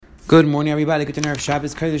Good morning, everybody. Good to know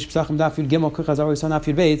Shabbos Kodesh Pesachim Daf Yud Gimel Kuch Hazar Yisrael Daf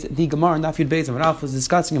Yud Beis. The Gemara and Daf Yud Beis and Ralph was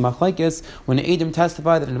discussing in Machlekes when Adam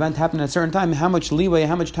testified that an event happened at a certain time. How much leeway,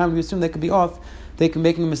 how much time do we assume they could be off? They can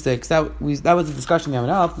make mistakes. That was the discussion we had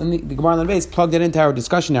Ralph. Then the Gemara and the Beis plugged it into our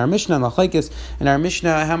discussion, our Mishnah and Machlekes, and our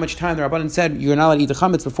Mishnah how much time the Rabbanan said you're not allowed to eat the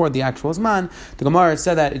chametz before the actual zman. The Gemara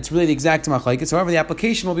said that it's really the exact Machlekes. However, the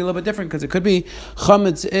application will be a little bit different because it could be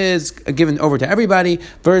chametz is given over to everybody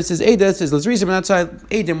versus Eidos is Lazrisa, and that's why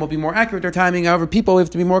Eidim will be more accurate their timing. However, people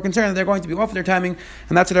have to be more concerned that they're going to be off their timing,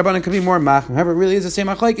 and that's what Rabbanan could be more mach. However, it really is the same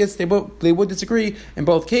Machlekes. They would disagree in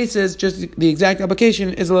both cases. Just the exact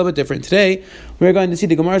application is a little bit different. Today, we're going to see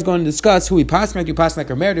the Gemara is going to discuss who we pass like. Do you pass like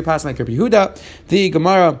Rameir? Do you pass like Rabbi Yehuda? The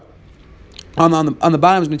Gemara on the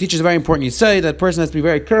bottom is going to teach us a very important. You say that person has to be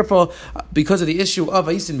very careful because of the issue of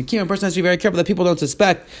Aisin Mekim. A person has to be very careful that people don't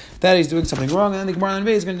suspect that he's doing something wrong. And then the Gemara on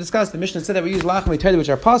the is going to discuss. The Mishnah said that we use Lachem Tedu, which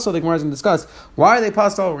are apostle. The Gemara is going to discuss why are they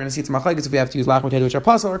apostle. We're going to see it's Machlekes if we have to use Lachem Tedu, which are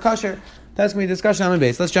apostle or kasher. That's going to be a discussion on the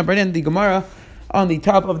base. Let's jump right in. The Gemara on the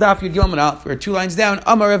top of Daf Yud Gimel Alef. We're 2 lines down.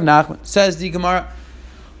 Amar Rav Nachman says the Gemara.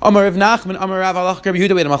 Amar Rav Nachman, Amar Rav Alach Rabbi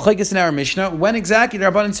Yehuda. We had a machlekes in our Mishnah. When exactly the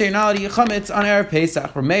Rabbanan say you're not allowed to eat chametz on Erev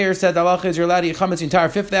Pesach? Rameir said the halacha is you're allowed to eat chametz the entire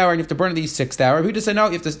 5th hour and you have to burn it the 6th hour. Yehuda said no,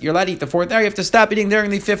 you're allowed to eat the 4th hour. You have to stop eating during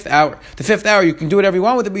the 5th hour. The 5th hour you can do whatever you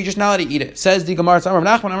want with it, but you're just not allowed to eat it. Says the Gemara. Amar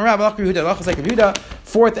Rav Nachman, Amar Rav Alach Rabbi Yehuda. Halacha is like Rabbi Yehuda.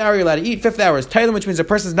 4th hour you're allowed to eat. 5th hour is Tailim, which means a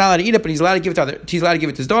person's not allowed to eat it, but he's allowed to give it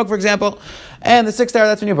to his dog, for example. And the 6th hour,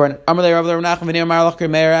 that's when you burn it. Amar Rav Nachman, Amar Alach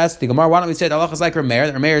Rameir asked the Gemara. Why don't we say the halacha is like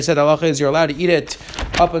Rameir? The Rameir said the halacha is you're allowed to eat it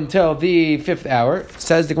up until the 5th hour.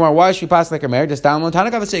 Says the Gemara, why should we pass like Rameir? Just down on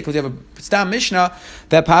Tanakh say because you have a Stam Mishnah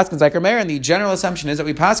that passes like Rameir, and the general assumption is that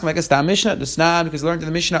we pass like a Stam Mishnah. The Stam because we learned in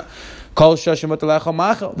the Mishnah.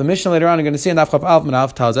 The Mishnah later on, you're going to see in Daf Chav Alf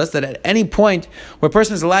Manaf tells us that at any point where a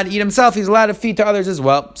person is allowed to eat himself, he's allowed to feed to others as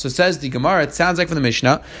well. So says the Gemara, it sounds like from the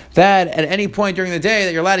Mishnah that at any point during the day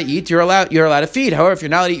that you're allowed to eat, you're allowed to feed. However, if you're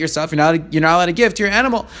not allowed to eat yourself, you're not allowed to give to your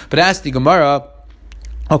animal. But ask the Gemara.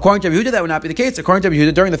 According to Rabbi Yehuda, that would not be the case. According to Rabbi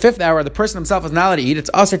Yehuda, during the 5th hour, the person himself is not allowed to eat. It's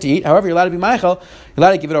usher to eat. However, you're allowed to be Michael. You're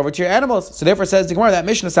allowed to give it over to your animals. So therefore, says the Gemara, that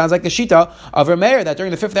Mishnah sounds like the Shita of Rameir, that during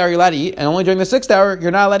the 5th hour you're allowed to eat, and only during the 6th hour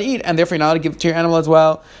you're not allowed to eat, and therefore you're not allowed to give it to your animal as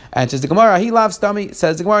well. And says the Gemara, he loves stomach.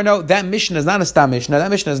 Says the Gemara, no, that Mishnah is not a Stam Mishnah. That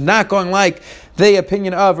Mishnah is not going like the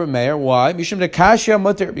opinion of Rameir. Why? Mishum de Kasha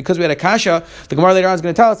Mutter. Because we had a Kasha, the Gemara later on is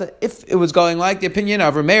going to tell us that if it was going like the opinion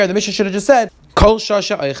of Rameir, the Mishnah should have just said, Kol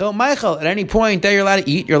shasha eichel Michael. At any point that you're allowed to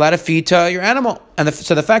eat, you're allowed to feed to your animal. And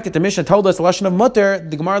so the fact that the Mishnah told us the lashon of mutter,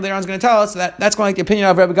 the Gemara later on is going to tell us that that's going like the opinion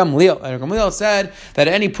of Rabbi Gamliel. And Rabbi Gamliel said that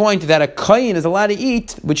at any point that a kohen is allowed to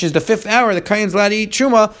eat, which is the 5th hour, the kohen is allowed to eat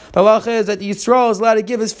truma. The halacha is that the Yisrael is allowed to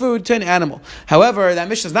give his food to an animal. However, that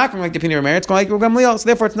Mishnah is not going like the opinion of Rameir. It's going like Rabbi Gamliel. So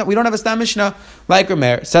therefore, we don't have a Stam Mishnah like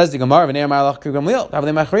Rameir. Says the Gemara,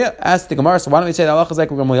 ask the Gemara. So why don't we say the halacha is like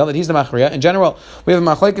Rabbi Gamliel, that he's the machriya? In general, we have a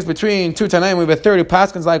machlekes between 2 Tanaim. We have a third who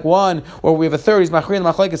paskins like one, or we have a third who's machriya and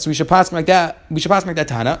machlekes. So we should pass like that. We should pass like that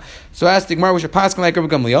Tana. So ask the Gemara, we should pass like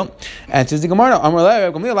Rabbi Gamliel. And says the Gemara, Amar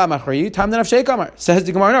Rabbi Gamliel la machriya. Tam den Avshei Kamar. Says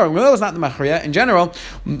the Gemara, no, Rabbi Gamliel is not the machriya. In general,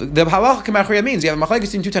 the halacha machriya means you have a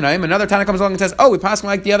machlekes in 2 Tanaim. Another Tana comes along and says, oh, we pass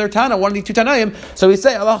like the other Tana, one of the 2 Tanaim. So we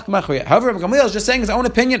say halacha machriya. However, Rabbi Gamliel is just saying his own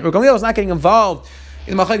opinion. Rabbi Gamliel is not getting involved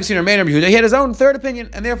in the machlekes in Rameir and Rabbi Yehuda. He had his own third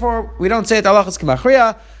opinion, and therefore we don't say it halacha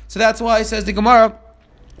machriya. So that's why, says the Gemara,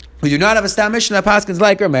 we do not have a Stam Mishnah that paskins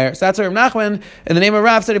like Rameir. So that's why Rav Nachman, in the name of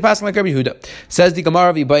Rav, said he paskins like Rabbi Yehuda. Says the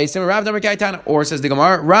Gemara of Yibayim, Rav Damar Kai Tana, or says the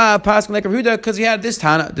Gemara, Rav paskins like Rabbi Yehuda because he had this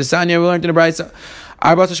Tana. The Sanya we learned in the Brayso. The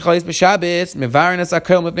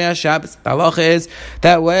halacha is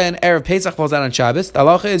that when Erev Pesach falls out on Shabbos, the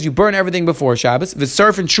halacha is you burn everything before Shabbos.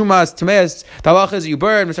 V'surf and Shumas Tameas, the halacha is you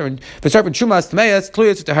burn V'surf and Shumas Tameas,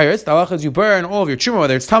 Tluyas to Haris. The halacha is you burn all of your Chuma,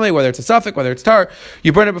 whether it's Tamei, whether it's a Suffolk, whether it's Tar,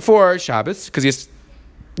 you burn it before Shabbos because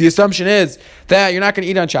the assumption is that you're not going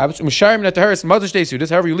to eat on Shabbos.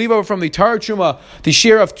 However, you leave over from the Tar Chuma the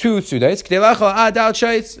shear of 2 sudays,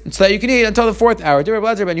 so that you can eat until the 4th hour. That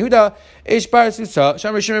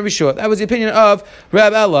was the opinion of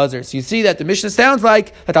Reb Elazar. So you see that the Mishnah sounds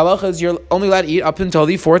like that the halacha is you're only allowed to eat up until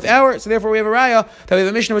the 4th hour. So therefore we have a raya that we have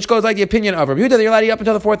a Mishnah which goes like the opinion of Reb Yehuda that you're allowed to eat up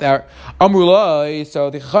until the 4th hour. Amrulai. So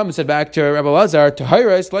the Chacham said back to Reb Elazar,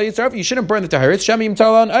 Tahiris, you shouldn't burn the Tahiris,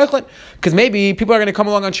 because maybe people are going to come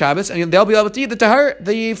along along on Shabbos, and they'll be able to eat the tahar,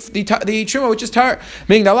 the truma, which is tahar.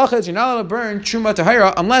 Meaning the halacha is you're not allowed to burn truma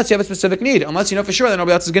tahara unless you have a specific need, unless you know for sure that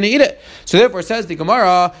nobody else is going to eat it. So therefore, it says the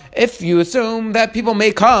Gemara, if you assume that people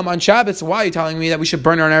may come on Shabbos, why are you telling me that we should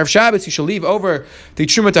burn on Erev Shabbos? You should leave over the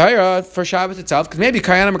truma tahara for Shabbos itself, because maybe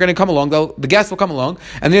Kayanim are going to come along, the guests will come along,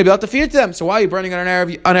 and they'll be able to feed it to them. So why are you burning on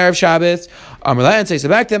Erev Shabbos? And says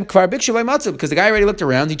back to them, Kvar Bikshu by Matzu, because the guy already looked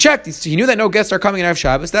around, he checked, he knew that no guests are coming on Erev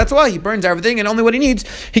Shabbos. That's why he burns everything, and only what he needs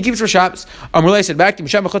he keeps for Shabbos. Said back to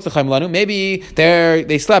him, maybe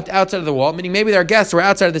they slept outside of the wall, meaning maybe their guests were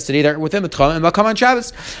outside of the city, they're within the Tchum, and they'll come on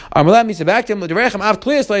Shabbos. Said back to him,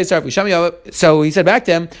 so he said back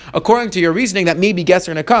to him, according to your reasoning that maybe guests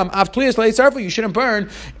are going to come, you shouldn't burn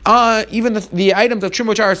even the items of Truma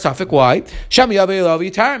which are a suffix. Why?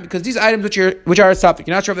 Because these items which are a suffix,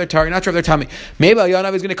 you're not sure if they're tar, you're not sure if they're tummy. Maybe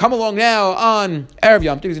Yanav is going to come along now on Erev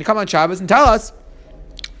Yom Tov, he's going to come on Shabbos and tell us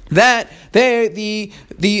that the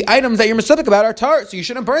items that you're mistaken about are tar, so you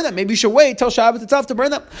shouldn't burn them. Maybe you should wait till Shabbos itself to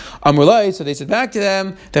burn them. So they said back to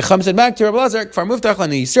them, the Chum said back to Rabbi Lazar, Kfar Muftach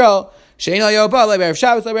Lani Yisrael,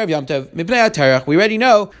 we already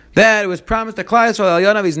know that it was promised that Klal Yisrael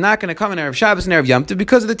Elyonav is not going to come on Erev Shabbos and Erev Yom Tov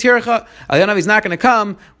because of the Tircha. Elyonav is not going to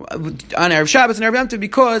come on Erev Shabbos and Erev Yom Tov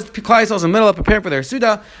because Klal Yisrael is in the middle of preparing for their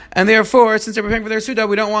Suda, and therefore, since they're preparing for their Suda,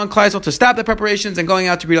 we don't want Klal Yisrael to stop the preparations and going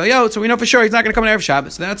out to Brit Yot, so we know for sure he's not going to come on Erev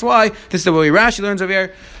Shabbos. So that's why, this is the way Rashi learns over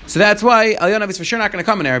here, so that's why Elyonav is for sure not going to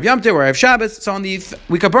come on Erev Yom Tov or Erev Shabbos, so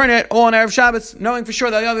we could burn it all on Erev Shabbos, knowing for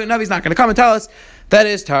sure that Elyonav is not going to come and tell us that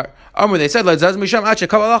is tar. They said, says the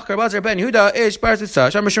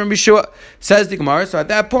Gemara. So at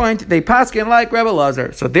that point, they paskin like Rebbe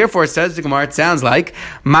Lazar. So therefore, says the Gemara, it sounds like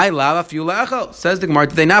my lava few lachel. Says the Gemara,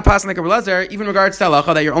 did they not paskin like Rebbe Lazar, even in regards to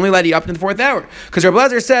halacha that you're only allowed to eat up in the fourth hour? Because Rebbe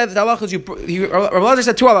Lazar said that halachas, Rebbe Lazar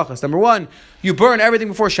said two halachas. Number one, you burn everything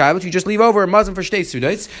before Shabbos, you just leave over a muzzin for shtei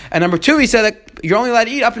sudates. And number two, he said that you're only allowed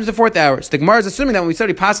to eat up into the fourth hour. So the Gemara is assuming that when we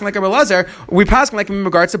study passing like Rebbe Lazar, we passing like him in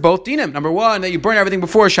regards to both dinim. Number one, that you burn everything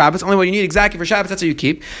before Shabbos, only what you need exactly for Shabbos, that's what you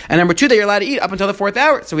keep. And number two, that you're allowed to eat up until the fourth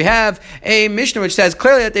hour. So we have a Mishnah which says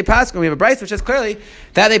clearly that they pass, we have a Bryce which says clearly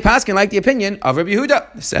that they paskin like the opinion of Rabbi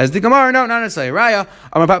Yehuda. Says the Gemara, no, not necessarily. Raya,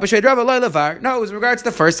 no, it was in regards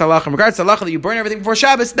to the first halacha. In regards to halacha that you burn everything before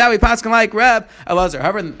Shabbos, that we paskin like Reb Elazar.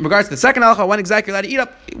 However, in regards to the second halacha, when exactly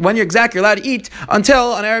you're allowed to eat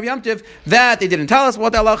until on Erev Yom Tov, that they didn't tell us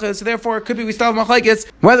what the halacha is. So therefore, it could be we still have machlekes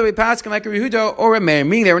whether we paskin like Rabbi Yehuda or Reb Meir,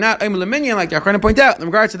 meaning they were not oimel leminyan like the Achronim point out. In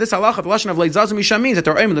regards to this halacha, the lashon of leizazim misham means that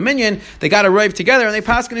they're oimel leminyan. They got to rave together and they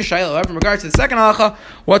paskin a shayla. However, in regards to the second halacha,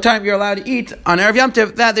 what time you're allowed to eat on Erev Yom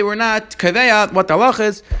Tov, that they were not kaveya what the halacha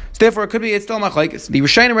is. So therefore, it could be it's still machlekes. The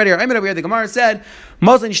Rishonim already are oimel over here. The Gemara said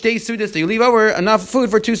Muslim shtei sudas, that you leave over enough food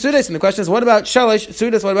for two sudas. And the question is, what about shalish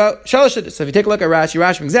sudas? What about shalish sudas? So if you take a look at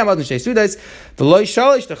Rashi example, Muslim shtei sudas, the loy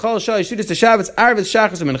shalish, the chol shalish sudas, the Shabbos, arvis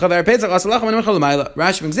shachas u'mincha, v'ar pesach, asalach u'mincha l'mayla.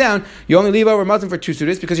 Rashi example, you only leave over Muslim for two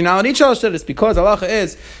sudas because you're not allowed to eat shalish sudas, because halacha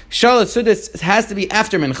is shalish sudas has to be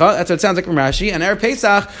after mincha. That's what it sounds like from Rashi. And erev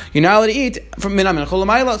pesach, you're not allowed to eat from mincha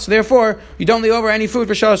l'mayla. So therefore, you don't leave over any food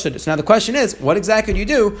for shalish sudas. Now the question is, what exactly do you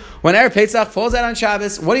do when erev pesach falls out on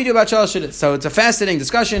Shabbos? What do you do about shalish sudas? So it's a fascinating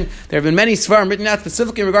discussion. There have been many svarim written out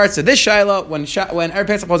specifically in regards to this shaila when Erev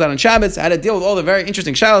Pesach falls out on Shabbos. I had to deal with all the very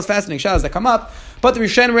interesting shailas, fascinating shailas that come up. But the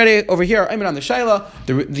Rishonim already over here are on the shaila.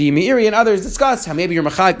 The Meiri and others discuss how maybe you're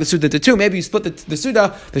machalik the suda into two. Maybe you split the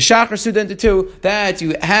suda, the shachar suda into two. That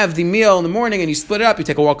you have the meal in the morning and you split it up. You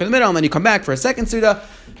take a walk in the middle and then you come back for a second suda.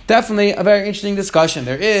 Definitely a very interesting discussion.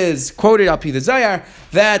 There is quoted up the Zayar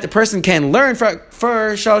that the person can learn for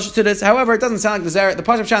shalosh sudas. However, it doesn't sound like the Zayar. The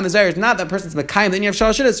pasuk shah in the Zayar is not that person's mekayim the inyan of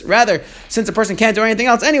shalosh sudas. Rather, since the person can't do anything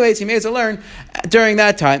else anyways, he may as well learn during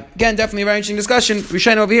that time. Again, definitely a very interesting discussion.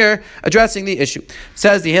 Rishonim over here addressing the issue.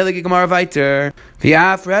 Says the Hilgi Gemara Viter. The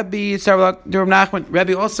Af Rebbe Sarvak Rav Nachman.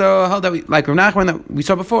 Rebbe also held that we like Rav Nachman that we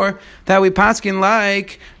saw before that we paskin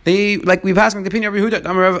like we paskin the opinion of Yehuda.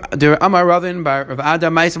 Amar Ravin by Rav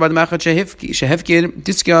Adam Ma'aser Bad Machat Shehefkid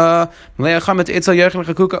Diska Melei Chametz Itzel Yerchen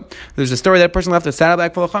Chakuka. There's a story that a person left a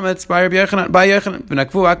saddlebag full of chametz by Rabbi Yochanan.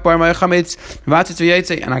 V'nakvu Akbar Ma'ay Chametz V'atzitz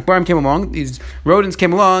V'yetze, and Akbarim came along. These rodents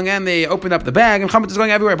came along and they opened up the bag and chametz is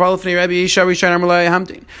going everywhere.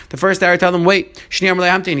 The first hour told them wait. Shni Amar Lei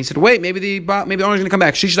Hamtin. He said wait. Maybe the owner's going to come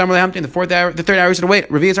back. Shish Amar Lei Hamtin. The third hour he said wait.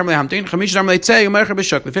 Revi'is Amar Lei Hamtin. Chamish Amar Lei Tzei Umercha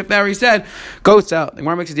B'Shuk. The fifth hour he said go sell. The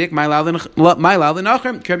Gemara makes a dik my lav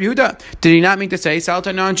l'nachem Rabbi Yehuda. Did he not mean to say sell to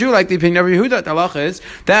a non-Jew like the opinion of Rabbi Yehuda? The halacha is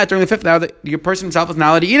that during the fifth hour your person himself is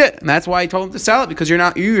not allowed to eat it, and that's why he told him to sell it, because you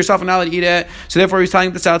yourself are not allowed to eat it. So therefore he's telling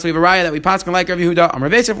him to sell it. So we have a raya that we pass like Rabbi Yehuda. Amar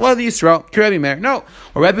Vesef lo the Yisrael Rabbi Meir. No,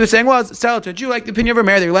 what Rabbi was saying was sell it to a Jew like the opinion of Rabbi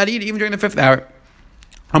Meir. They're allowed to eat it even during the fifth hour.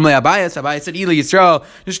 Abaya said, Eli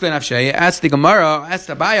Yisrael, asked the Gemara, asked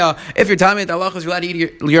Abaya, if you're telling me that Allah is allowed to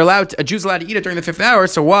eat, a Jew's allowed to eat it during the 5th hour,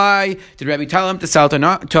 so why did Rabbi tell him to sell to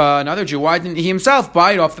another Jew? Why didn't he himself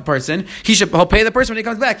buy it off the person? He'll pay the person when he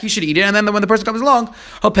comes back. He should eat it, and then when the person comes along,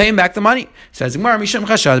 he'll pay him back the money. Says Gemara, Mishum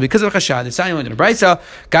Chashad, because of Chashad, the sign went in a brisa.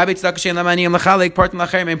 Gabi tzedakah shein lamaniyim lachalik, partin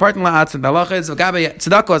lachem, partin la'atzim. The halacha is Gabi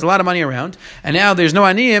tzedakah has a lot of money around, and now there's no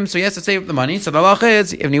aniyim, so he has to save the money. So the halacha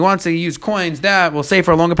is, if he wants to use coins that will save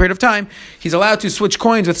for a longer period of time, he's allowed to switch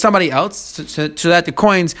coins with somebody else so that the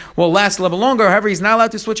coins will last a little longer. However, he's not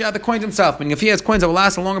allowed to switch out the coins himself. Meaning, if he has coins that will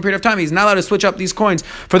last a longer period of time, he's not allowed to switch up these coins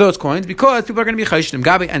for those coins because people are going to be chayshim.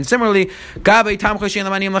 Gabi, and similarly, Gabi tamcho shein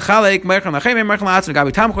lamanim lechalek merchan lachem merchan la'atzim.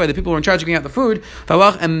 Gabi tamcho, the people who are in charge of giving out the food,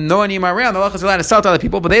 and no one around. The halacha is allowed to sell to other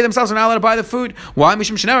people, but they themselves are not allowed to buy the food. Why?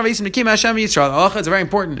 Mishum shenever v'yisim nekim Hashem Yisrael. The halacha is a very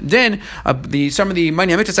important din. Some of the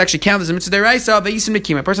money mitzvahs actually count as a mitzvah deraisa. V'yisim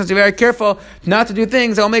nekim. A person has to be very careful not to do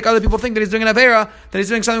things that will make other people think that he's doing an avera, that he's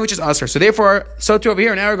doing something which is asr. So therefore, so too over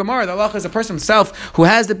here in our Gemara, the halacha is a person himself who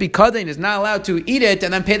has the pikadin is not allowed to eat it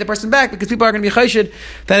and then pay the person back because people are going to be chayshid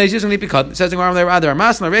that he's using the pikadin. It says in Gemara, Adar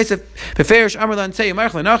Masna Reisef beferish Amrlan Say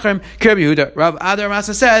Marchla Nachem Kirab Yehuda. Rav Adar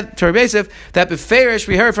Masna said to Rabbi Yosef that beferish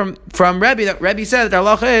we heard from Rabbi that Rabbi said that the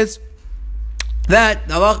halacha is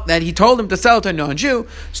that he told him to sell to a non-Jew.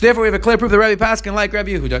 So therefore we have a clear proof that Rabbi Paskin like Rabbi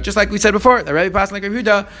Yehuda. Just like we said before, that Rabbi Paskin like Rabbi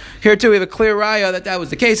Yehuda. Here too we have a clear raya that was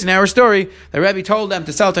the case in our story. That Rabbi told them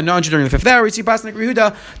to sell to a non-Jew during the 5th hour. We see Paskin like Rabbi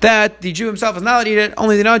Yehuda that the Jew himself is not allowed to eat it,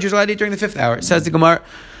 only the non-Jew is allowed to eat during the 5th hour. It says the Gemara,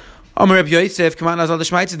 Amar Rabbi Yosef, come on,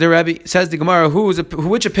 the Rabbi says the Gemara,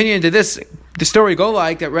 which opinion did the story go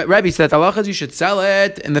like that? Rabbi said that Allah you should sell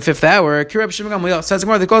it in the 5th hour. Says the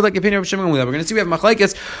Gemara, that goes like the opinion of Shimon Gamliel. We're going to see we have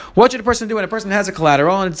machlekes. What should a person do when a person has a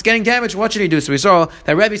collateral and it's getting damaged? What should he do? So we saw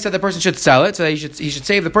that Rabbi said the person should sell it, so that he should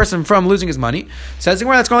save the person from losing his money. Says the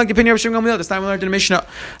Gemara, that's going like the opinion of Shimon Gamliel. This time we learned in the Mishnah.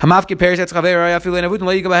 The Tanakh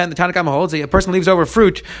holds that a person leaves over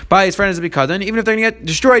fruit by his friend as a bikadon, even if they're going to get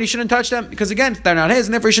destroyed, he shouldn't touch them because again they're not his,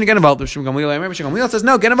 and therefore he shouldn't get involved with Shimon Gamliel. I remember Shimon Gamliel says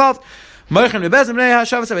no, get involved. You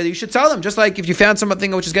should sell them, just like if you found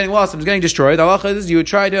something which is getting lost and is getting destroyed. The halacha is you would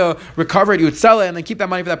try to recover it, you would sell it, and then keep that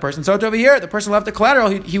money for that person. So over here, the person left the collateral.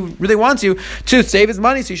 He really wants you to save his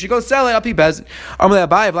money, so you should go sell it. Up he bez. Amalei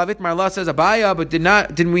Abaya, Vlavit Marla says Abaya, but did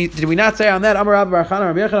we not say on that? Amar Rabbi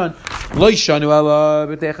Barchanan, Rabbi Yechanan, Lo Yishanu Ela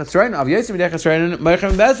B'Tei Chesrein, Av Yosef B'Tei Chesrein,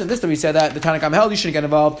 Meichem Bez. And this time we said that the Tanakh held you shouldn't get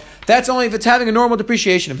involved. That's only if it's having a normal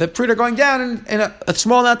depreciation. If the fruit are going down in a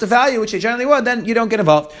small amount of value, which they generally would, then you don't get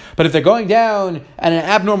involved. But if they're going down at an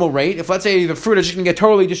abnormal rate, if let's say the fruit is just going to get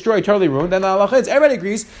totally destroyed, totally ruined, then the halacha is everybody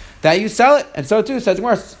agrees that you sell it, and so too says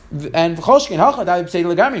Gemara. And Kolshkin Hacha that would say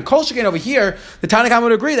Legami Kolshkin over here, the Tanakh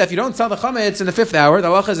would agree that if you don't sell the chametz in the 5th hour, the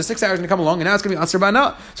halacha is the 6 hours going to come along, and now it's going to be asr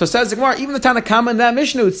bana. So says the Gemara, even the Tanakh in that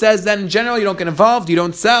Mishnah it says that in general you don't get involved, you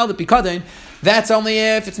don't sell the pikadon. That's only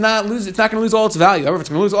if it's not going to lose all its value. However, if it's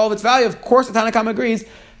going to lose all of its value, of course the Tanakh agrees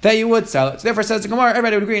that you would sell it. So therefore says the Gemara,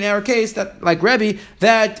 everybody would agree in our case, that like Rebbe,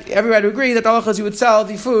 that everybody would agree that the halachas you would sell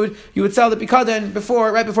the food, you would sell the pikadon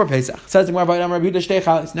right before Pesach. Says the Gemara, Rabbi Yehuda Shtei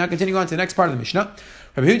Chalas. Now continuing on to the next part of the Mishnah.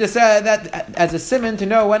 Rabbi Yehuda said that as a simon to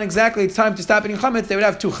know when exactly it's time to stop eating chametz, they would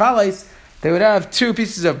have 2 chalais. They would have 2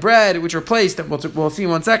 pieces of bread which were placed, that we'll see in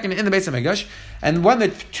 1 second, in the base of Megash. And when the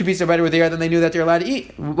 2 pieces of bread were there, then they knew that they're allowed to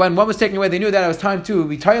eat. When one was taken away, they knew that it was time to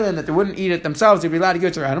be Thailand, that they wouldn't eat it themselves, they'd be allowed to give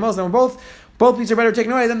it to their animals. And when both pieces of bread were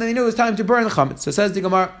taken away, then they knew it was time to burn the chametz. So says the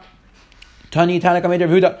Gemara, Tani Tanakh Amid Rav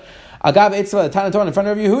Yehuda, Agav Eitzvah, the Tanakh in front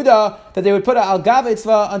of Yehuda, that they would put an Agav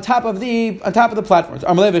Eitzvah on top of the platforms. You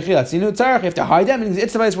have to hide them. And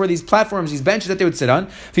Eitzvah were these platforms, these benches that they would sit on.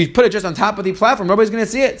 If you put it just on top of the platform, nobody's going to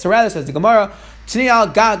see it. So rather, says the Gemara,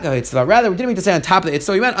 rather, we didn't mean to say on top of the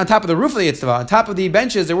Eitzvah. We meant on top of the roof of the Eitzvah. On top of the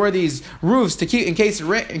benches, there were these roofs to keep in case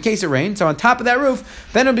it rained. So on top of that roof,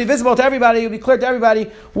 then it would be visible to everybody. It would be clear to everybody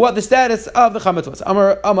what the status of the chametz was.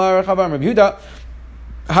 Amar Chavam Rabbi Yehuda.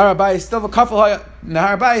 Harabayis still a kafel. In the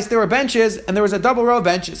Harabayis there were benches and there was a double row of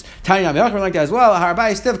benches. Tiny Nam like that as well.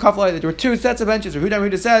 Harabayis still kafel. There were 2 sets of benches.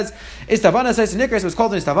 Yehuda says Istavanas says Nikras. It was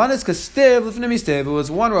called an Istavanas because stiv lifnei stiv. It was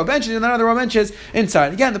 1 row of benches and another row of benches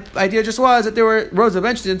inside. Again, the idea just was that there were rows of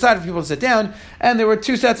benches inside for people to sit down, and there were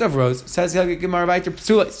 2 sets of rows. Says Gemara Vayter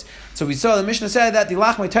Psulis. So we saw the Mishnah said that the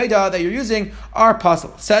lachmei taida that you're using are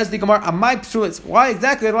pasul. Says the Gemara, amai psulis. Why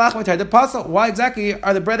exactly are the lachmei taida pasul? Why exactly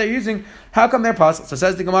are the bread that you're using? How come they're pasul? So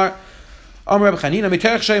says the Gemara, Amar Rabbi Chanina, the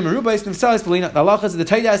halacha is the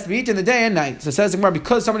taida has to be eaten the day and night. So it says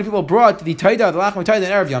because so many people brought the taida, the lachma taida, and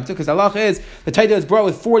erev Yom Tov, because the halacha is the taida is brought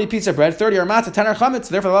with 40 pieces of bread, 30 are matzah, 10 are chametz.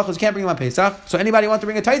 So therefore the halacha is you can't bring them on Pesach. So anybody who wants to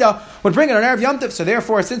bring a taida would bring it on erev Yom Tov. So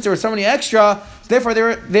therefore, since there were so many extra, so therefore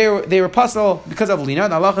they were puzzle because of lina.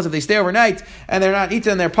 The halacha is if they stay overnight and they're not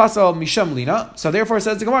eaten, they're puzzle misham lina. So therefore it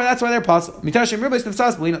says the Gemara, that's why they're puzzle. Mitashim rubis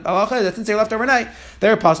nefsas lina. The halacha is that since they left overnight,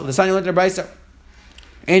 they're puzzle. The son you learned in the brayso.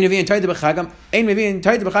 Ein mevi'in taida b'chagam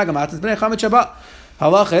atzis b'nei chametz Shabbat.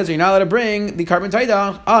 Halacha is you're not allowed to bring the carbon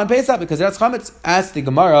taida on Pesach because that's chametz. Ask the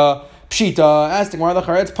Gemara. Pshita, ask the Gemara the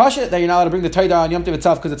Charetz Pasha that you're not allowed to bring the taida on Yom Tov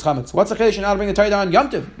itself because it's chametz. What's the chiddush? You're not allowed to bring the taida on Yom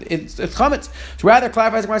Tov. It's chametz. To rather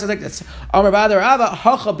clarify, the Gemara says like this: Amar Ba'adar Ava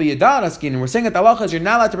Hacha b'Yadal Askin. We're saying that the halacha is you're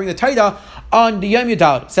not allowed to bring the taida on the Yom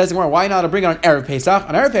Yadal. Says the Gemara, why not to bring it on erev Pesach?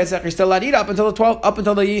 On erev Pesach, you're still allowed to eat up until the 12, up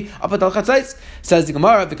until Chatzais. Says the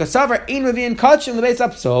Gemara, the Kasavar ein Revi'in Kachim the base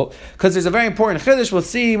up. So, because there's a very important chiddush. We'll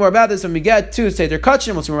see more about this when we get to Seder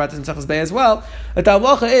Kachim. We'll see more about this in Sechus Bay as well. But the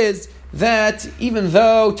halacha is that even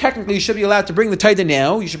though technically you should be allowed to bring the taida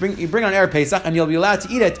now, you bring on erev Pesach and you'll be allowed to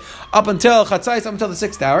eat it up until Chatzais, up until the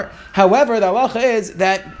 6th hour. However, the halacha is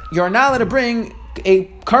that you're not allowed to bring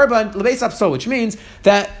a carbon lebeis apso, which means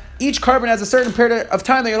that each carbon has a certain period of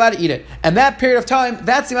time that you're allowed to eat it. And that period of time,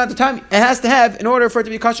 that's the amount of time it has to have in order for it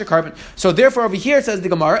to be a kosher carbon. So therefore over here, says the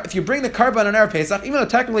Gemara, if you bring the carbon on erev Pesach, even though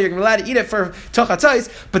technically you're allowed to eat it for till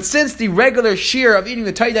Chatzais, but since the regular shear of eating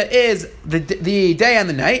the taida is the day and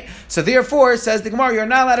the night, so therefore, says the Gemara, you're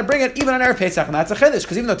not allowed to bring it even on erev Pesach. And that's a chiddush,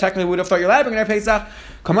 because even though technically we would have thought you're allowed to bring it on erev Pesach,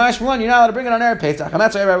 Kamash Mulan, you're not allowed to bring it on erev Pesach. And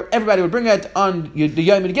that's why everybody would bring it on the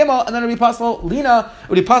Yom Gimel, and then it would be possible, Lina, it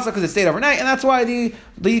would be possible because it stayed overnight, and that's why the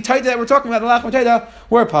taida that we're talking about, the lachma taida,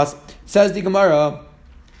 were possible. Says the Gemara,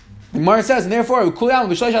 says, and therefore, and therefore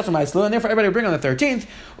everybody would bring on the 13th,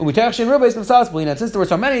 and since there were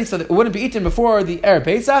so many, so that it wouldn't be eaten before the erev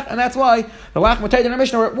Pesach, and that's why the lachma taida and our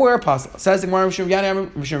Mishnah were possible. Says the Gemara,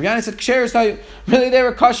 Mishra said, Ksheres tell you, really they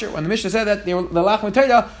were kosher. When the Mishnah said that they were the lachma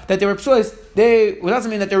taida, that they were psulis, it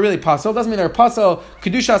doesn't mean that they're really pasul. It doesn't mean they're pasul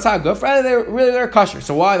kedushas haguf. Rather, they're kosher.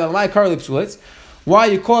 So why the lamai karli psulis? Why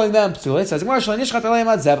are you calling them psulis? Says the Gemara,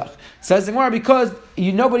 says the Gemara, because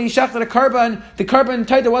nobody shechted a carbon. The carbon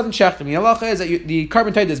taida wasn't shechted. The halacha is that the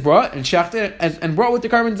carbon taida is brought and shechted and brought with the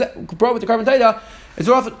carbon taida. It's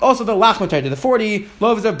also the lachma taida, the 40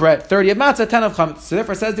 loaves of bread, 30 of matzah, 10 of chametz. So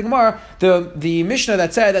therefore, says the Gemara, the Mishnah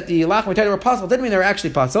that said that the lachma taida were possible didn't mean they were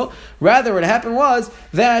actually possible. Rather, what happened was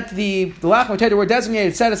that the lachma taida were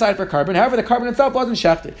designated, set aside for carbon. However, the carbon itself wasn't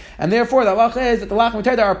shechted, and therefore the halacha is that the lachma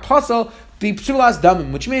taida are possible. The psulas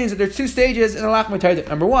damim, which means that there are two stages in the lachma taida.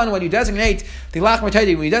 Number one, when you designate the lachma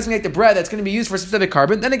taida, when you designate the bread that's going to be used for a specific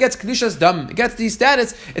carbon, then it gets kedushas damim. It gets the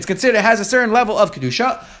status. It's considered it has a certain level of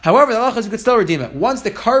kedusha. However, the halacha is you could still redeem it once the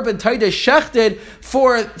carbon taida is shechted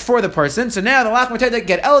for the person. So now the lachma taida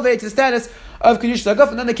get elevated to the status of kedusha zaguf,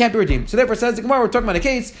 and then they can't be redeemed. So therefore, says the Gemara, we're talking about a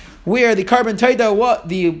case where the carbon taida,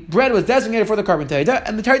 the bread was designated for the carbon taida,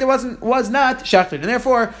 and the taida was not shechted, and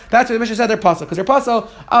therefore that's why the Mishnah said they're pasul, because they're pasul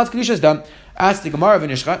al kedusha's dam. Asked the Gemara of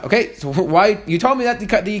Nishcha, okay, so why, you told me that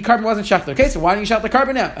the carbon wasn't shechted, okay, so why don't you shech the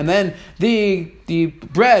carbon now? And then the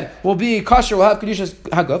bread will be kosher, will have kedusha's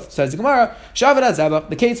haguf. Says the Gemara, Shavad Zabach,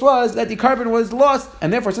 the case was that the carbon was lost,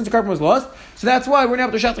 and therefore since the carbon was lost, so that's why we're not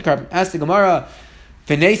able to shech the carbon. Asked the Gemara,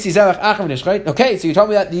 okay, so you told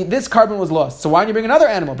me that this carbon was lost. So why don't you bring another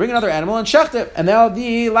animal? Bring another animal and shecht it, and now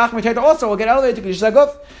the lachma taida also will get elevated to kedusha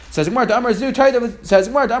zaguf. Says Gemara, Damar zu taida was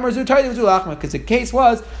lachma, because the case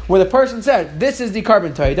was where the person said, "This is the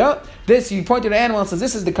carbon taida." You pointed to an animal and says,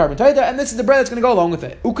 "This is the carbon taida, and this is the bread that's going to go along with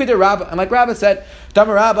it." Ukida Rabba, and like Rabba said,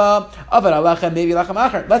 Damar Rabba avad alachem maybe lachem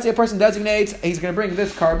acher. Let's say a person designates he's going to bring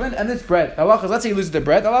this carbon and this bread. Allah, let's say he loses the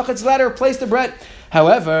bread. Allah, it's allowed to replace the bread.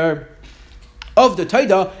 However, of the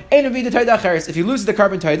taida, if he loses the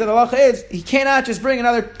carbon taida, the halacha is he cannot just bring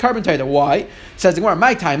another carbon taida. Why? Says the Gemara,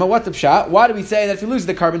 my time. What's the pshat? Why do we say that if he loses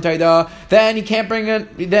the carbon taida, then he can't bring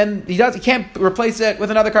it? Then he can't replace it with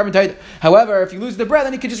another carbon taida. However, if he loses the bread,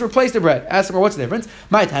 then he can just replace the bread. Ask the Gemara, what's the difference?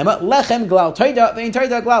 My time. Lechem glal taida, vein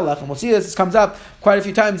taida glal lechem. We'll see this. This comes up quite a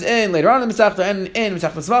few times later on in the Masechta and in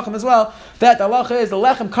Masechta Zvachim as well. That the halacha is the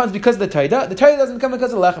lechem comes because of the taida. The taida doesn't come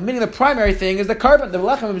because of the lechem. Meaning the primary thing is the carbon. The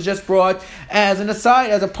lechem is just brought as an aside,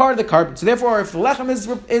 as a part of the carbon. So therefore, if the lechem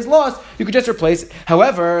is lost, you could just replace it.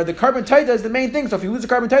 However, the carbon taida is the main thing. So if you lose the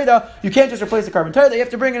carbon taida, you can't just replace the carbon taida. You have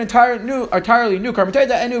to bring an entirely new carbon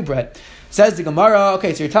taida and new bread. Says the Gemara,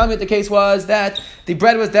 okay, so you're telling me that the case was that the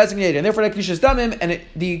bread was designated, and therefore the Kedushas Damim, and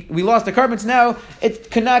we lost the carbon, so now it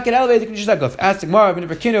could not get elevated to Kedushas Haguf. Ask the Gemara,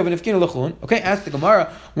 okay, ask the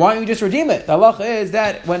Gemara, why don't you just redeem it? The halacha is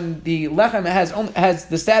that when the lechem has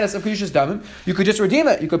the status of Kedushas Damim, you could just redeem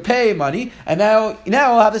it. You could pay money, and now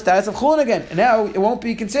it'll have the status of Chulun again, and now it won't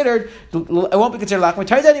be considered Lachmi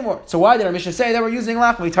Taida anymore. So why did our Mishnah say that we're using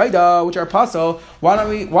Lachmi Taida, which are Paso? Why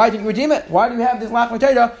didn't you redeem it? Why do you have this Lachmi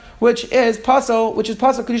Taida, which is Paso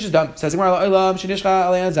Kedushas Dam? Says the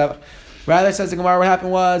Gemara, rather, says the Gemara, what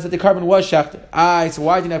happened was that the carbon was shechted. So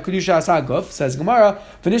why didn't have Kedushas Haguf? Says the Gemara,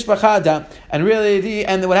 V'nishbach Dam. And really,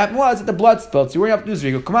 what happened was that the blood spilled. So you weren't able to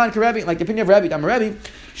do Zrigo. Come on, Rabbi, like the opinion of Rabbi, Dam Rabbi,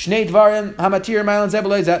 Shnei Dvarim, Hamatir, Mailan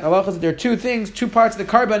Zebulay Zat. Allah says that there are two things, two parts of the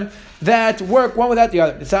carbon that work one without the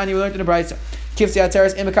other. The Sani we learned in the Brayso. Kifsi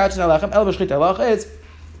Atzeres, Imekachin Alachem, El B'Shchita. Allah is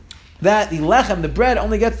that the lechem, the bread,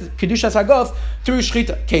 only gets the Kedushas Haguf through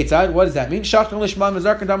shchita. Ketzad, what does that mean? Shachtan lishman,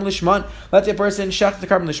 mezarkan dam lishman. Let's say a person shechts the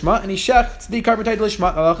carbon lishman, and he shechts the carbon tied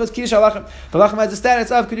lishman. Halachas kiddush halachem. The lechem has the status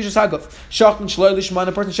of Kedushas Haguf. Shachtan shloi lishman,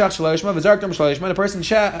 a person shechts shloi lishman, mezarkan shloi lishman, a person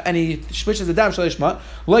and he switches the dam shloi lishman.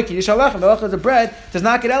 Like kiddush halachem, the lechem of the bread does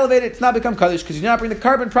not get elevated, it's not become kaddish because you do not bring the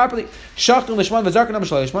carbon properly. Shachtan lishman, mezarkan dam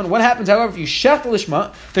shloi lishman. What happens, however, if you shecht the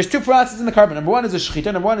lishman? There's two processes in the carbon. Number one is the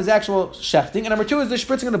shchita, number one is actual shechting, and number two is the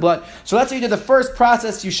spritzing of the blood. So let's say you did the first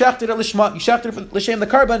process, you shechted it lishma, you shechted it for l'shem the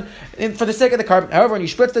carbon, and for the sake of the carbon. However, when you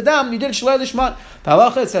spritz the dam, you did shalei lishma. The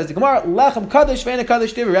halacha says the Gemara, lechem kaddish ve'ena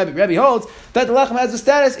kaddish divi. Rabbi holds that the lechem has the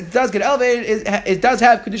status, it does get elevated, it does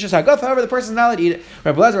have kedushas haguf. However, the person is not allowed to eat it.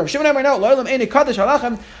 Rabbi Lezer, Rabbi Shimon, no, lo'elam ene kaddish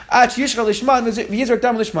halachem at yishcha lishman v'yizrak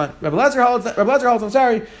dam lishman. Rabbi Lezer holds, I'm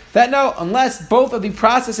sorry, that no, unless both of the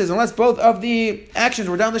processes, unless both of the actions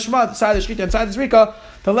were done lishma, side of the shchita and side of the zrika,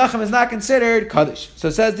 the lechem is not considered kaddish.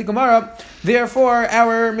 So says the Gemara, therefore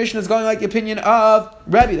our mission is going like the opinion of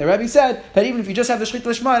Rabbi. The Rabbi said that even if you just have the shchita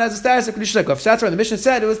lishma, it has the status of kedushas haguf. So that's why the mission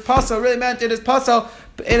said it was pasal, really meant it is pasal,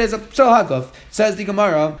 it is a psal haguf. Says the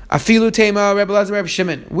Gemara, afilu tema Rabbi Lezer, Rabbi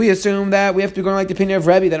Shimon. We assume that we have to be going like the opinion of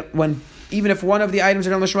Rabbi, that when even if one of the items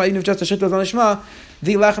are on lishma, even if just the shchita is on lishma,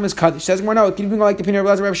 the lechem is kaddish. Says more no, it can even go like the opinion of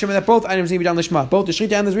Rabbi Lezer, Rabbi Shimon, that both items need to be done lishma. Both the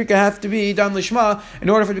shchita and the zrika have to be done lishma in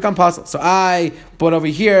order for it to become possible. So but over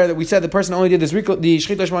here that we said the person only did the shchita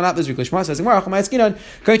lishma, not the zrika lishma. Says more, what happened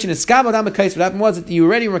was that you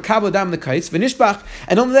already were kabel dam the kais, v'nishbach,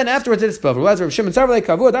 and only then afterwards did it spill. Rabbi Shimon sarvei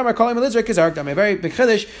kavu dam calling melizrik is ark dam. A very big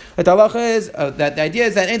chiddush that the halacha is that the idea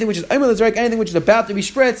is that anything which is melizrik, anything which is about to be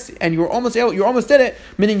spritzed, and you almost did it,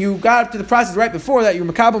 meaning you got up to the process right before that, you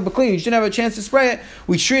were makabel b'kli, you didn't have a chance to spray it.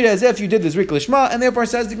 We treat it as if you did this zrika lishma, and therefore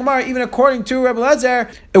says the Gemara, even according to Rabbi Lezer,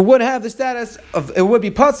 it would have the status of it would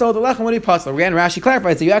be pasul. The lechem would be pasul. Again, Rashi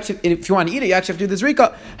clarifies that you actually, if you want to eat it, you actually have to do this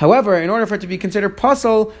zrika. However, in order for it to be considered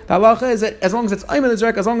pasul, the halacha is that as long as it's ayman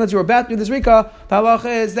zrika, as long as you're about to do this zrika, the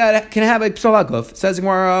halacha is that it can have a psal haguf. Says the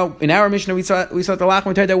Gemara, in our Mishnah we saw the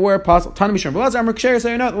lachmi taida were pasul. Tana Mishnah Rabbi Lezer Amar Ksher, so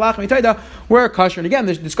you know the lachmi taida were kosher. And again,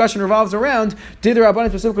 the discussion revolves around did the Rabbanan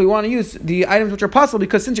specifically want to use the items which are pasul,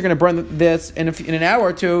 because since you're going to burn this in an hour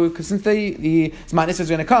or two, because since the Zman Issa is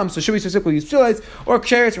going to come, so should we specifically use psulites or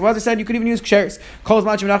ksheris? Or as I said, you could even use ksheris.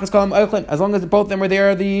 As long as both of them were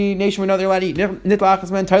there, the nation would know they're allowed to eat.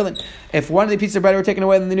 If one of the pieces of bread were taken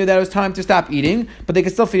away, then they knew that it was time to stop eating, but they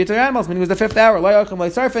could still feed it to their animals. Meaning it was the fifth hour.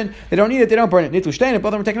 They don't eat it, they don't burn it. If both of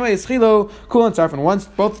them were taken away, it's chilo, kul, and sarfin. Once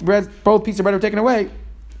both pieces of bread were taken away,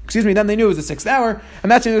 then they knew it was the sixth hour,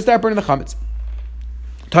 and that's when they would start burning the chametz.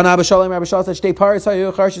 Tana Abba Shalom, Rabbi Shalom said, "Shtei paris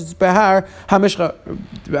hayu charshes behar hamishcha."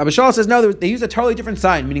 Rabbi Shalom says, no, they use a totally different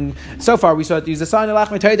sign. Meaning, so far we saw it use the sign of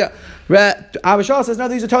lachmi taida. Abba Shalom says, no,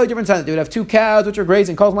 they use a totally different sign. They would have two cows which were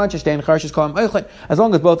grazing. Kol zman sheshtein charshes kol eichlin. As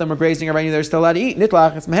long as both of them were grazing already, they're still allowed to eat.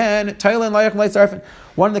 Nitlach es mehen tailen layach leit sarfen.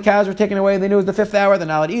 One of the cows were taken away. They knew it was the fifth hour. They're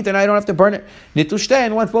not allowed to eat. Then I don't have to burn it. Nitlu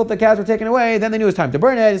shtein. Once both the cows were taken away, then they knew it was time to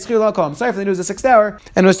burn it. It's chilul kol sarfen. They knew it was the sixth hour,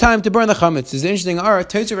 and it was time to burn the chametz. This is interesting.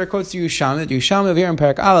 Tosafot quotes Yusham that Yusham over here in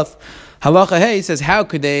Parak Aleph. Halacha Hey says, how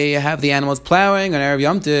could they have the animals plowing on Erev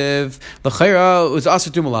Yom Tiv? L'chayra was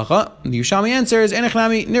also do malacha. The Yushami answers,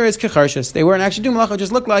 Enechnami niris kecharshis. They weren't actually doing malacha; it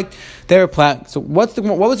just looked like they were plowing. So what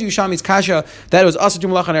was Yushami's kasha that it was also do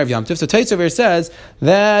malacha on Erev Yom Tiv? So Tosafot says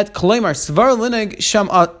that Kolaimar Svar Linig Sham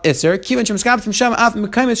Iser Kivan Shem Skab from Sham Af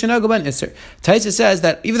Mekaymis Shanago Ben Iser. Tosafot says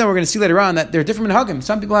that even though we're going to see later on that there are different minhagim.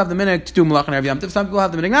 Some people have the minhag to do malacha on Erev Yom Tiv. Some people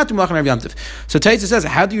have the minhag not to do malacha on Erev Yom Tiv. So Tosafot says,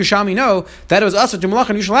 how do Yushami know that it was also do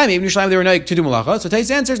malacha on Yerushalayim? Even Yerushalayim they were noig to do malacha. So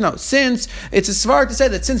Tais answers no. Since it's a svar to say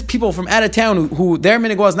that since people from out of town who their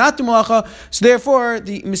minig was not to malacha, so therefore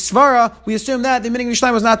the misvara we assume that the minig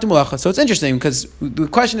Yerushalayim was not to malacha. So it's interesting because the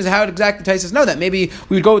question is how exactly Tais know that. Maybe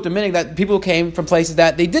we would go with the minig that people came from places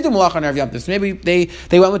that they did do malacha on Erev Yom Tov. So maybe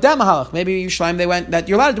they went with that mahalach. Maybe Yerushalayim they went that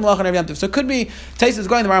you're allowed to do malacha on Erev Yom Tov. So it could be Tais is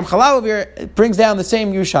going the Ram Chalav over here. It brings down the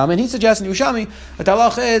same Yerushalmi, and he suggests in Yerushalmi that the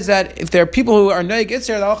halacha is that if there are people who are noig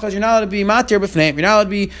itzer, the halacha is you're not allowed to be matir b'fneim.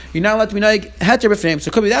 You're not allowed to be noig heter b'fneim. So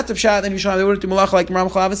it could be that's the pshat. Then Yerushalmi they wouldn't do malacha like the Ram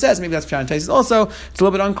Chalav says. Maybe that's pshat in Tais. Also, it's a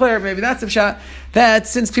little bit unclear. Maybe that's the pshat that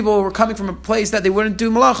since people were coming from a place that they wouldn't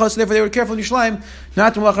do malacha, so therefore they were careful in Yerushalayim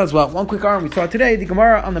not to do malacha as well. One quick arm we saw today. The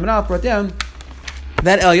Gemara on the Menach brought down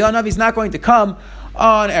that Eliyahu Navi is not going to come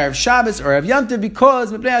on Erev Shabbos or Erev Yom Tov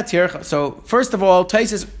because Mibnei HaTircha. So first of all,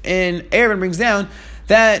 Taisus in Aaron brings down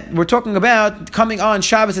that we're talking about coming on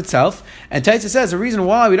Shabbos itself, and Taisus says the reason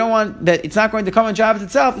why we don't want that it's not going to come on Shabbos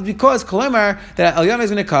itself is because Kolimar that Eliyahu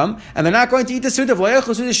is going to come and they're not going to eat the Suda of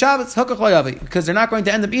Loyachos Suda Shabbos because they're not going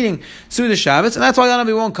to end up eating Suda Shabbos, and that's why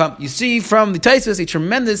Eliyahu won't come. You see from the Taisus a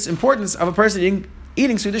tremendous importance of a person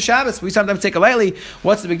eating Suda Shabbos. We sometimes take a lightly.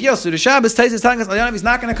 What's the big deal? Suda Shabbos. Tais is telling us Eliyahu is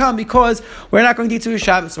not going to come because we're not going to eat Suda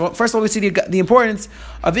Shabbos. So first of all, we see the importance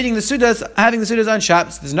of eating the Sudas, having the Sudas on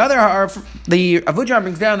Shabbos. There's another, the Avujan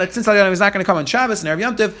brings down that since Eliyahu is not going to come on Shabbos and Erev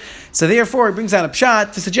Yom Tov, so therefore it brings down a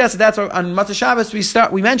pshat to suggest that that's why on Matzah Shabbos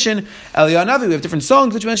we mention Eliyahu Navi. We have different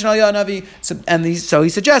songs which mention Eliyahu Navi, so he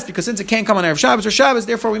suggests because since it can't come on Erev Shabbos or Shabbos,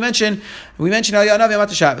 therefore we mention Eliyahu Navi on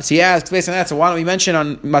Matzah Shabbos. He asks based on that, so why don't we mention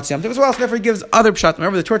on Matzah Yom Tov as well? So therefore he gives other pshat.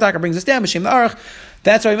 Remember the Torah Taka brings us down, B'Shem the Aruch.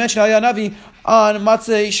 That's why we mentioned Eliyahu Navi on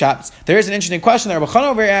Matzah Shabbos. There is an interesting question that Rabbi Chana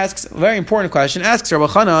over here asks, a very important question, asks Rabbi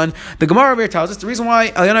Chana. The Gemara over here tells us the reason why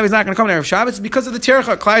Eliyahu Navi is not going to come on Erev Shabbos is because of the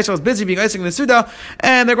Tircha. Klal Yisrael is busy being icing the Suda,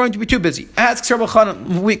 and they're going to be too busy. Asks Rabbi Chana,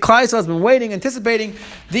 Klal Yisrael has been waiting, anticipating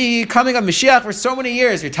the coming of Mashiach for so many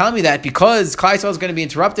years. You're telling me that because Klal Yisrael is going to be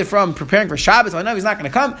interrupted from preparing for Shabbos, Eliyahu Navi is not going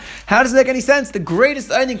to come? How does it make any sense? The greatest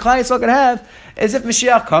ending Klal Yisrael could have is if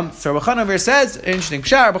Mashiach comes. So Rabbi Chana over here says, interesting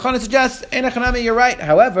pshar, Rabbi Chana suggests, you're right.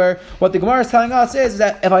 However, what the Gemara is telling us is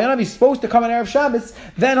that if Eliyahu Navi is supposed to come on Erev Shabbos,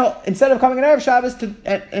 then instead of coming on Erev Shabbos,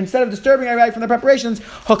 instead of disturbing everybody from the preparations,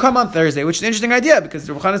 he'll come on Thursday, which is an interesting idea because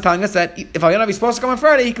Rabbi Chana is telling us that if Eliyahu Navi is supposed to come on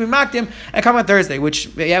Friday, he can be makdim and come on Thursday, which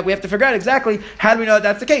we have to figure out exactly how do we know that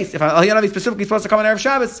that's the case. If Eliyahu Navi is specifically supposed to come on Erev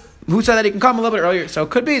Shabbos, who said that he can come a little bit earlier? So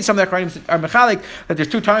it could be some of the Acharonim are mechalik that there's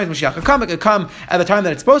two times Mashiach can come. It could come at the time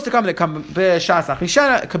that it's supposed to come. It could come b'shas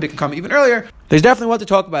achishana. It could come even earlier. There's definitely what to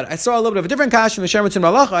talk about. I saw a little bit of a different kash from the Shem Mitzvah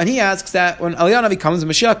Malacha, and he asks that when Eliyahu Navi comes and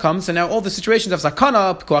Mashiach comes, so now all the situations of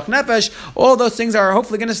sakana, pikuach nefesh, all those things are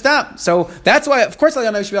hopefully going to stop. So that's why, of course,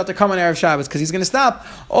 Eliyahu Navi should be able to come on Erev Shabbos because he's going to stop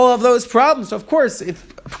all of those problems. So of course,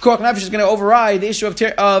 if pikuach nefesh is going to override the issue of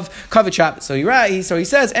kavod Shabbos. So you're right. So he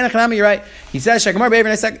says, "Enachanami, you're right." He says, "Shekamar be'ever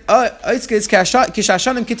nesek oitzkis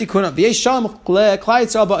kishashanim kitikuna v'yesh shalom klai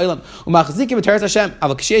Yisrael ba'olam u'machzikim b'teres Hashem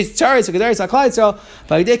aval kisheis tzaris v'gederis ha'klai Yisrael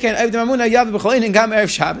v'yideken evdim amuna yav b'cholin gam Erev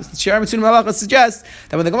Shabbos." The Shir Mitzvah Malacha suggests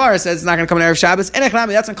that when the Gemara says it's not going to come on Erev Shabbos, enachanami,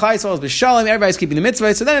 that's when Klal Yisrael is b'shalom, everybody's keeping the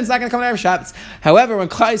mitzvah, so then it's not going to come on Erev Shabbos. However, when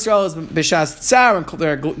Klal Yisrael is b'shas tzar and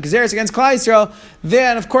there are gezeres against Klal Yisrael,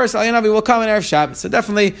 then of course Eliyahu Navi will come on Erev Shabbos. So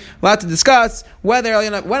definitely a lot to discuss when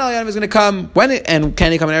Eliyahu Navi is going to come, and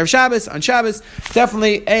can he come on Erev Shabbos, on Shabbos.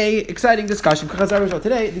 Definitely a exciting discussion.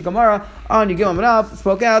 Today, the Gemara on Yigil Amanav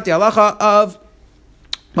spoke out the halacha of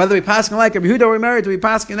whether we passing like Rabbi Yehuda or married, do we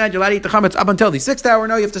passing that you're allowed to eat the chametz up until the 6th hour?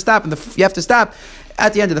 No, you have to stop. You have to stop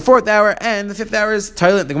at the end of the 4th hour, and the 5th hour is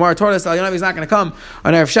toilet. The Gemara told us Eliyahu Navi is not going to come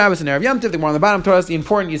on Erev Shabbos and Erev Yom Tov. The Gemara on the bottom told us the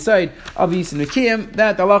important yisaid of Yis and Nikiyim,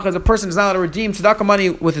 that the halacha is a person is not allowed to redeem tzedakah money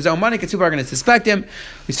with his own money because people are going to suspect him.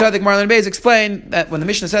 We saw the Gemara on the base explain that when the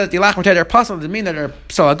Mishnah said that the Elach Mertei are possible, does it mean that they're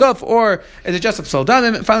psal aguf, or is it just a psal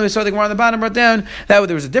damim? And finally we saw the Gemara on the bottom brought down that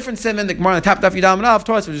there was a different simon. The Gemara on the top of Yudam Nav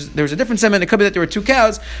told us there was a different simon. It could be that there were two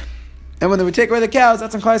cows. And when they would take away the cows,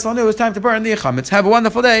 that's when Klal Yisrael knew it was time to burn the chametz. Have a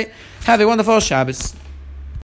wonderful day. Have a wonderful Shabbos.